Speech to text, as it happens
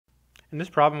In this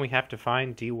problem, we have to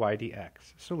find dy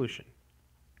dx. Solution.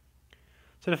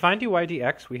 So to find dy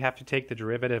dx, we have to take the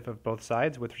derivative of both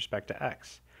sides with respect to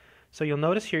x. So you'll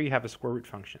notice here you have a square root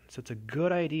function. So it's a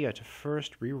good idea to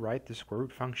first rewrite the square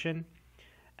root function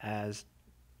as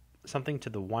something to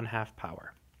the 1/2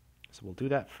 power. So we'll do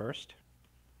that first.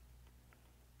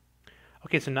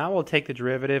 Okay, so now we'll take the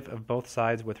derivative of both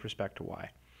sides with respect to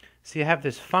y. So you have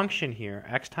this function here,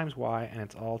 x times y, and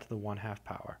it's all to the 1/2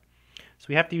 power. So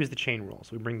we have to use the chain rule.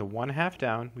 So we bring the 1/2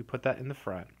 down, we put that in the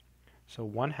front. So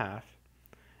 1/2,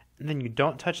 and then you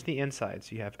don't touch the inside.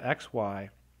 So you have x, y,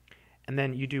 and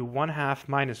then you do 1/2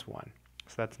 minus 1.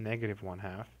 So that's negative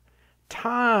 1/2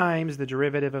 times the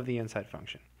derivative of the inside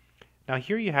function. Now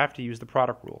here you have to use the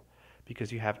product rule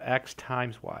because you have x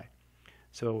times y.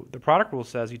 So the product rule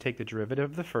says you take the derivative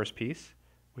of the first piece,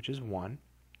 which is 1,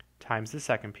 times the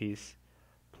second piece,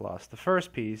 plus the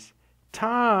first piece,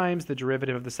 times the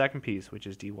derivative of the second piece, which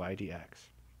is dy dx.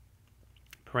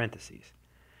 Parentheses.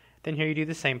 Then here you do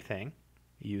the same thing.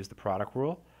 You use the product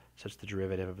rule, so it's the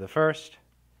derivative of the first,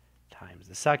 times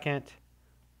the second,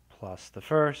 plus the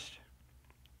first,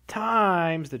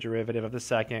 times the derivative of the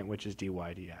second, which is dy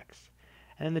dx.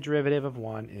 And then the derivative of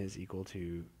 1 is equal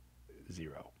to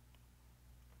 0.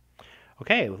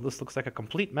 Okay, well, this looks like a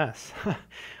complete mess.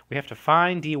 We have to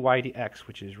find dy dx,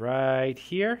 which is right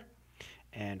here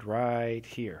and right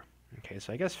here. Okay,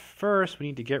 so I guess first we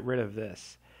need to get rid of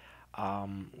this.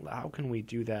 How can we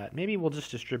do that? Maybe we'll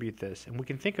just distribute this, and we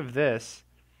can think of this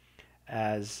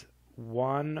as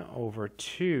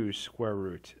 1/2 square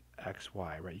root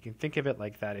xy, right? You can think of it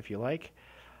like that if you like.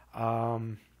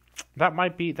 That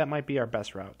might be our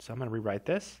best route. So I'm going to rewrite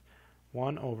this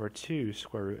 1/2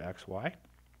 square root xy.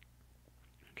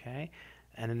 Okay,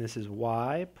 and then this is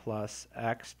y plus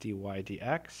x dy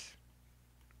dx.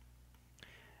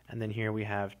 And then here we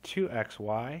have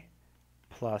 2xy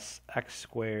plus x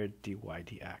squared dy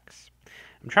dx.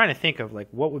 I'm trying to think of like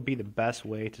what would be the best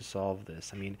way to solve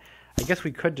this. I mean, I guess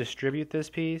we could distribute this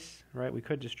piece, right? We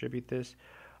could distribute this,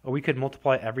 or we could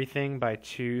multiply everything by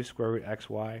 2 square root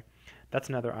xy. That's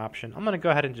another option. I'm going to go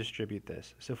ahead and distribute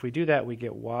this. So if we do that, we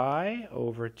get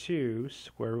y/2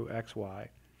 square root xy.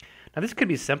 Now this could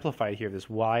be simplified here, this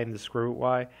y and the square root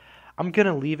y. I'm going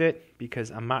to leave it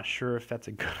because I'm not sure if that's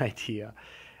a good idea.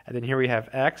 And then here we have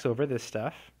x over this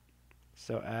stuff.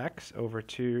 So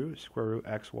x/2 square root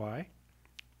xy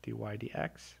dy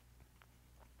dx.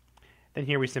 Then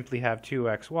here we simply have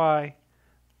 2xy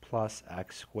plus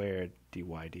x squared dy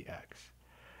dx.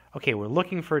 Okay, we're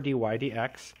looking for dy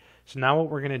dx. So now what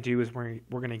we're going to do is we're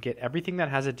going to get everything that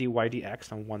has a dy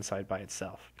dx on one side by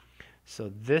itself. So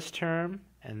this term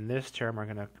and this term are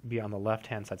going to be on the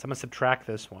left-hand side. So I'm going to subtract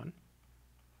this one.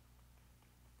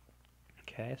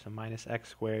 Okay, so minus x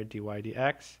squared dy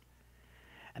dx.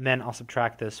 And then I'll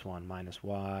subtract this one, minus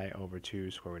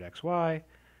y/2 square root xy,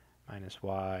 minus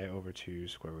y/2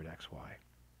 square root xy.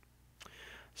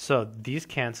 So these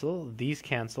cancel,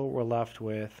 we're left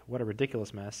with, what a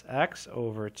ridiculous mess,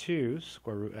 x/2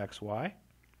 square root xy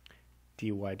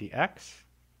dy dx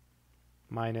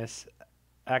minus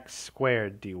x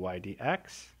squared dy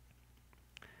dx.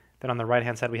 Then on the right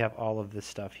hand side we have all of this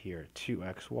stuff here,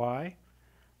 2xy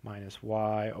minus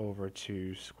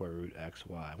y/2 square root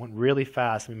xy. I went really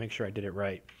fast, let me make sure I did it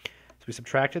right. So we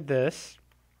subtracted this,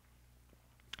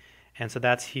 and so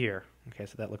that's here. Okay,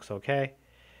 so that looks okay.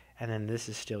 And then this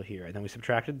is still here. And then we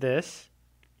subtracted this,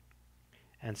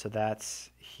 and so that's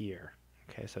here.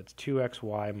 Okay, so it's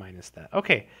 2xy minus that.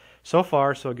 Okay, so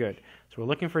far so good. So we're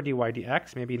looking for dy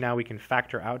dx. Maybe now we can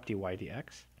factor out dy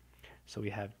dx. So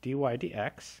we have dy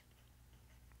dx,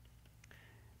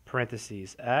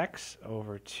 parentheses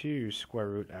x/2 square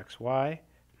root xy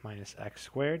minus x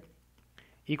squared,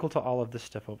 equal to all of this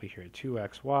stuff over here,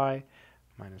 2xy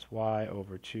minus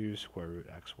y/2 square root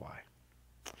xy.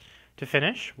 To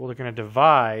finish, we're going to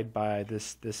divide by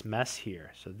this mess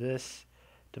here. So this,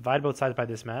 divide both sides by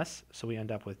this mess, so we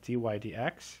end up with dy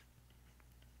dx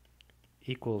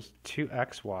equals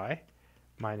 2xy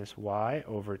minus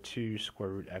y/2 square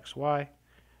root xy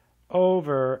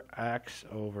over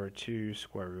x/2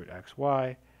 square root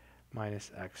xy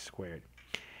minus x squared.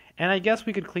 And I guess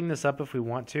we could clean this up if we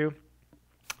want to.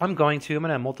 I'm going to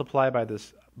multiply by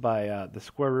this the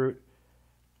square root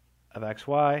of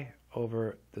xy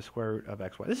over the square root of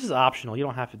xy. This is optional. You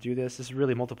don't have to do this. This is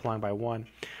really multiplying by 1.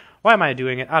 Why am I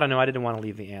doing it? I don't know. I didn't want to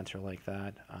leave the answer like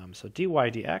that. So dy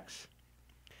dx.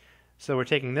 So we're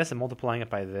taking this and multiplying it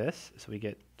by this. So we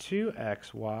get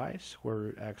 2xy square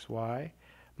root xy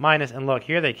minus, and look,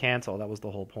 here they cancel. That was the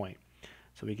whole point.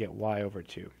 So we get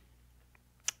y/2.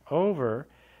 Over,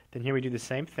 then here we do the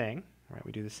same thing. Right?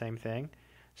 We do the same thing.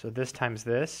 So this times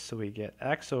this, so we get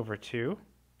x over 2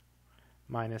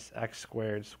 minus x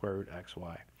squared square root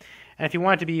xy. And if you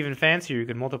want it to be even fancier, you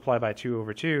could multiply by 2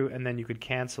 over 2, and then you could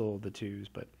cancel the 2's.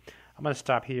 But I'm going to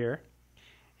stop here,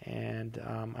 and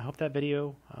I hope that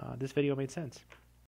this video made sense.